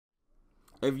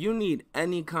If you need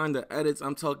any kind of edits,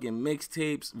 I'm talking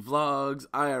mixtapes, vlogs,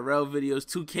 IRL videos,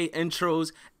 2K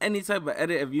intros, any type of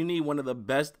edit. If you need one of the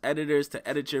best editors to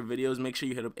edit your videos, make sure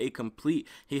you hit up A Complete.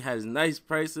 He has nice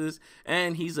prices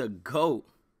and he's a GOAT.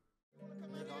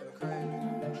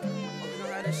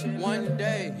 One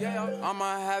day,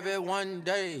 I'ma have it one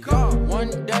day.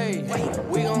 One day,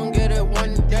 we gon' get it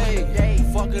one day.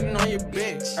 Fucking on your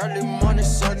bitch, early morning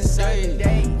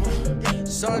Sunday.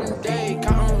 Sunday,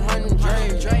 counting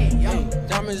hundreds.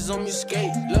 Diamonds on me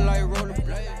skate, look like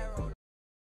rollerblade.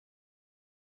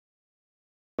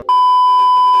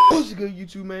 What's good,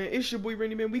 YouTube, man? It's your boy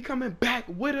Randy, man. We coming back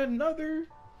with another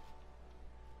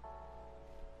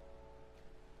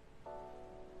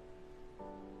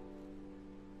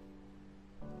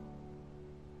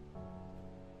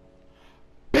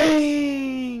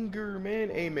banger, man.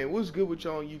 Hey, man, what's good with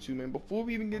y'all on YouTube, man? Before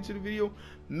we even get to the video,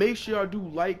 make sure y'all do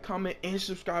like, comment, and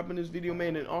subscribe in this video,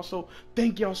 man. And also,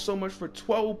 thank y'all so much for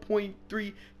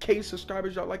 12.3K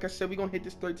subscribers, y'all. Like I said, we gonna hit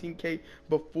this 13K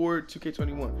before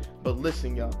 2K21. But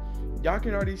listen, y'all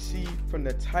can already see from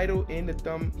the title and the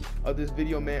thumb of this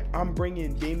video, man, I'm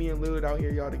bringing Damian Lillard out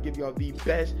here, y'all, to give y'all the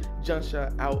best jump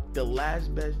shot out, the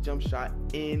last best jump shot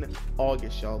in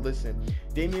August, y'all. Listen,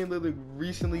 Damian Lillard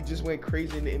recently just went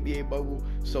crazy in the NBA bubble,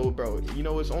 so bro, you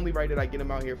know, it's only right that I get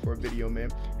him out here for a video, man.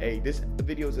 Hey, this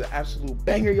video is an absolute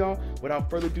banger, y'all. Without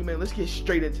further ado, man, let's get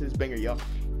straight into this banger, y'all.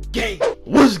 Game,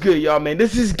 what's good, y'all, man?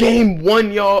 This is game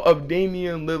one, y'all, of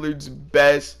Damian Lillard's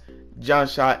best jump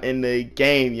shot in the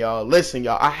game, y'all. Listen,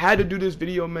 y'all, I had to do this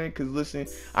video, man, because listen,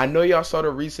 I know y'all saw the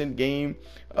recent game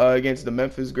against the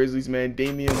Memphis Grizzlies, man.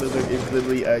 Damian Lillard is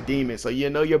literally a demon, so you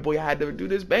know your boy had to do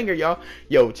this banger, y'all.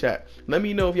 Yo, chat, let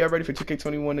me know if y'all ready for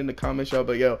 2K21 in the comments, y'all.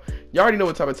 But yo, y'all already know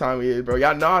what type of time it is, bro.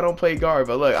 Y'all know I don't play guard,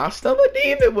 but look, I'm still a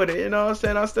demon with it, you know what I'm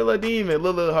saying? I'm still a demon.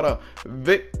 Lillard, hold on,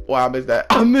 Vic. Wow, I missed that.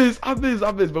 I missed,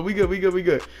 but we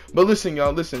good. But listen,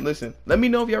 y'all, listen. Let me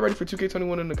know if y'all ready for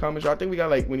 2K21 in the comments, y'all. I think we got,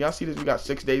 like, when y'all see this, we got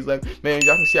 6 days left, man.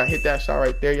 Y'all can see I hit that shot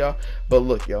right there, y'all. But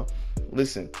look, y'all,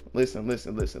 listen,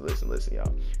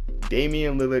 y'all.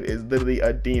 Damian Lillard is literally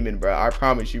a demon, bro. I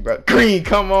promise you, bro. Green,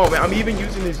 come on, man. I'm even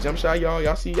using this jump shot, y'all.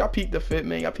 Y'all see, y'all peep the fit,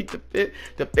 man. Y'all peep the fit,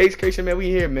 the face creation, man. We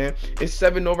here, man. It's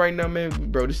 7-0 right now, man.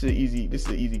 Bro, this is an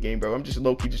easy game, bro. I'm just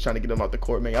low-key just trying to get him out the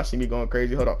court, man. Y'all see me going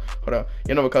crazy. Hold on.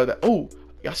 You know what color that? Oh,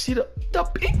 y'all see the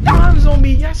big dimes on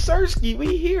me? Yes, sirski.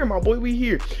 We here, my boy. We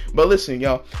here. But listen,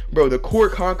 y'all, bro, the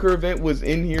Court Conquer event was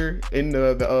in here in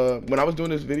the when I was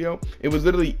doing this video. It was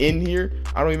literally in here.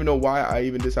 I don't even know why I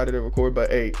even decided to record, but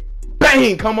hey,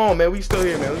 bang! Come on, man. We still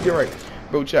here, man. Let's get right,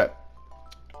 bro. Chat.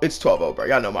 It's 12-0, bro.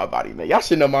 Y'all know my body, man. Y'all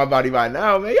should know my body by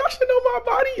now, man. Y'all should know my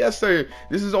body. Yes, sir.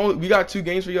 This is only, we got 2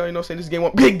 games for y'all, you know what I'm saying? This game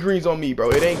one, big greens on me, bro.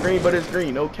 It ain't green, but it's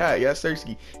green. No cat. Yes,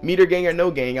 sirski. Meter gang or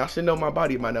no gang. Y'all should know my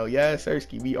body by now. Yes,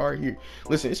 sirski. We are here.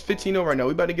 Listen, it's 15-0 right now.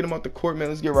 We about to get him out the court, man.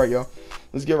 Let's get right, y'all.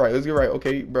 Let's get right.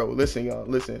 Okay, bro. Listen, y'all.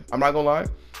 Listen. I'm not gonna lie.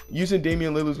 Using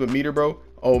Damian Lillard's with meter, bro.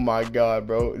 Oh, my God,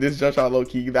 bro. This jump shot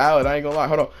low-key valid. I ain't gonna lie.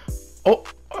 Hold on. Oh,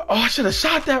 I should have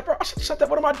shot that, bro. I should have shot that.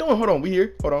 What am I doing? Hold on, we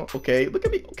here. Hold on. Okay, look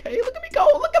at me. Okay, look at me go.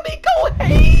 Look at me go.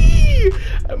 Hey,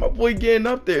 my boy getting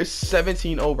up there. It's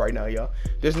 17-0 right now, y'all.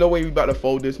 There's no way we about to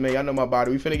fold this, man. Y'all know my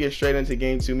body. We finna get straight into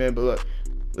game 2, man. But look,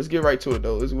 let's get right to it,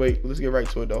 though. Let's get right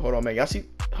to it, though. Hold on, man. Y'all see?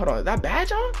 Hold on. Is that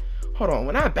badge on? Hold on.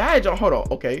 When that badge on, hold on.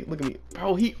 Okay, look at me,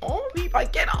 bro. He on me.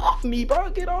 Like, get off me,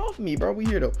 bro. Get off me, bro. We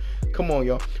here though. Come on,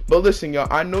 y'all. But listen, y'all.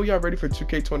 I know y'all ready for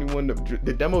 2K21.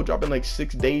 The demo dropping like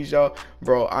 6 days, y'all.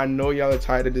 Bro, I know y'all are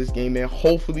tired of this game, man.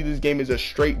 Hopefully this game is a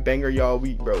straight banger, y'all.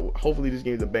 Bro, hopefully this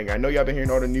game is a banger. I know y'all been hearing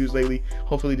all the news lately.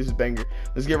 Hopefully this is banger.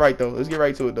 Let's get right though. Let's get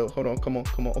right to it though. Hold on. Come on.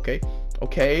 Okay.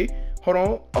 Hold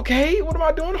on. Okay. What am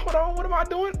I doing? Hold on. What am I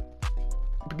doing?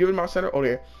 Giving my center. Oh,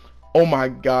 there. Oh my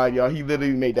God, y'all, he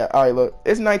literally made that. All right, look,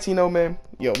 it's 19-0, man.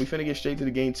 Yo, we finna get straight to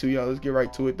the game 2, y'all. Let's get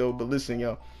right to it though. But listen,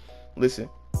 y'all, listen,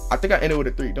 I think I ended with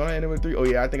a 3. Don't I end with a 3? Oh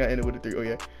yeah, I think I ended with a 3. Oh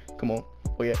yeah, come on.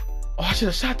 Oh yeah. Oh, I should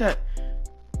have shot that.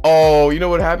 Oh, you know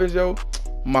what happens, yo?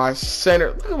 My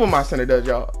center, look at what my center does,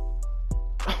 y'all.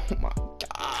 Oh my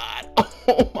God.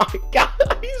 Oh my God.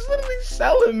 He's literally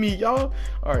selling me, y'all.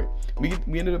 All right, we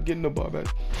ended up getting the ball back.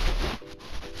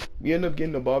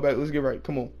 Let's get right.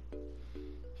 Come on.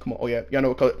 Oh yeah, y'all know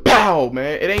what color. Pow,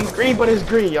 man. It ain't green, but it's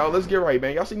green, y'all. Let's get right,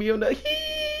 man. Y'all see me on the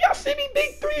y'all see me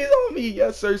big 3s on me.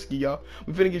 Yes, sirski, y'all.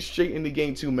 We finna get straight into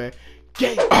game 2, man.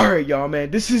 Alright, y'all,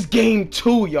 man. This is game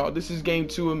 2, y'all. This is game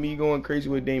 2 of me going crazy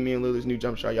with Damian Lillard's new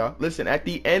jump shot, y'all. Listen, at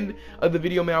the end of the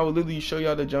video, man, I will literally show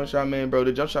y'all the jump shot, man, bro.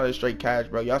 The jump shot is straight cash,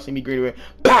 bro. Y'all see me green away.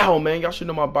 Pow, man. Y'all should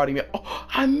know my body, man. Oh,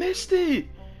 I missed it.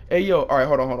 Hey, yo, all right,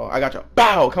 hold on. I got y'all.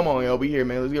 Bow, come on, yo, we here,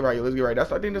 man. Let's get right,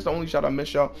 That's, I think that's the only shot I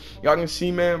missed, y'all. Y'all can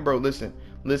see, man, bro, listen.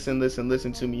 Listen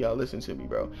to me, y'all. Listen to me,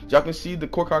 bro. Y'all can see the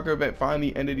Core Conquer event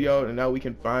finally ended, y'all, and now we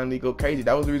can finally go crazy.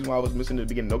 That was the reason why I was missing at the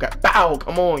beginning. No cap. Bow!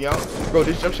 Come on, y'all. Bro,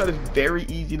 this jump shot is very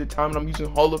easy to time, and I'm using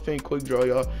Hall of Fame quick draw,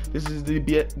 y'all. This is the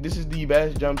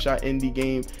best jump shot in the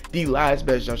game. The last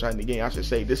best jump shot in the game, I should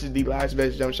say. This is the last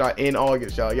best jump shot in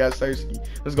August, y'all. Yes, Sirski.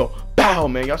 Let's go. Bow,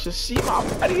 man. Y'all should see my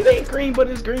body. It ain't green, but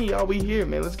it's green, y'all. We here,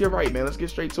 man. Let's get right, man. Let's get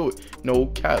straight to it. No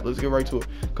cap. Let's get right to it.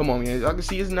 Come on, man. Y'all can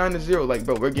see it's 9-0. Like,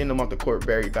 bro, we're getting them off the court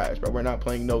very fast, bro. We're not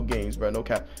playing no games, bro. No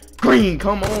cap. Green,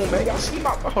 come on, man. Y'all see my...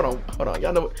 Hold on.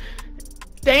 Y'all know what...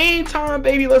 Dame time,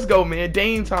 baby. Let's go, man.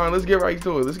 Dame time. Let's get right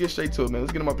to it. Let's get straight to it, man.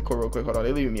 Let's get them off the court real quick. Hold on.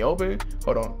 They leaving me open.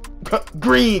 Hold on.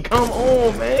 Green, come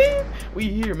on, man. We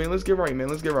here, man. Let's get right, man.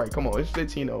 Let's get right. Come on. It's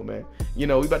 15-0, man. You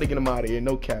know, we about to get him out of here.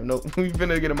 No cap. No, we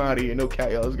finna get him out of here. No cap,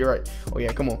 y'all. Let's get right. Oh,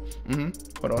 yeah. Come on.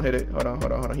 Hold on. Hit it. Hold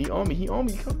on. He on me.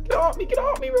 Come, get off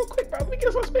me real quick, bro. Let me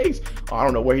get some space. Oh, I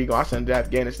don't know where he going. I sent him to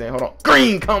Afghanistan. Hold on.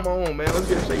 Green, come on, man. Let's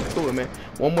get straight to it, man.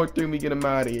 One more 3, we get him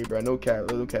out of here, bro. No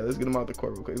cap. Let's get him out the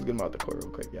court real quick.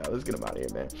 Y'all. Let's get him out of here,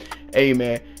 man. Hey,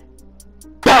 man.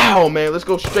 Bow, man. Let's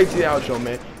go straight to the outro,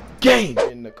 man. Game.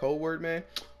 In the code word, man.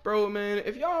 Bro, man,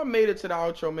 if y'all made it to the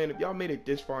outro, man, if y'all made it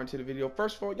this far into the video,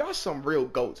 first of all, y'all some real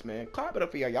goats, man. Clap it up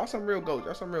for y'all. Y'all some real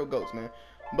goats, man.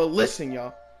 But listen,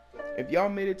 y'all. If y'all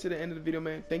made it to the end of the video,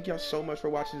 man, thank y'all so much for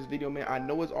watching this video, man. I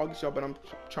know it's August, y'all, but I'm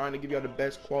trying to give y'all the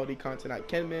best quality content I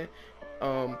can, man.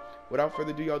 Without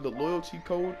further ado, y'all, the loyalty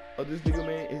code of this video,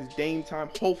 man, is Dame time.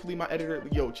 Hopefully my editor,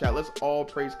 yo, chat, let's all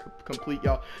praise complete,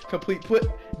 y'all. Put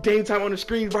Dame time on the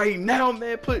screen right now,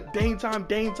 man. Put Dame time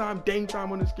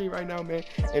on the screen right now, man.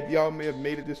 If y'all may have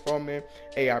made it this far, man,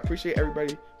 hey, I appreciate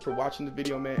everybody for watching the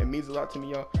video, man. It means a lot to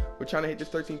me, y'all. We're trying to hit this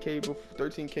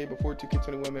 13K before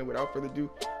 2K21, man. Without further ado,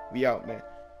 we out, man.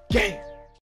 Gang.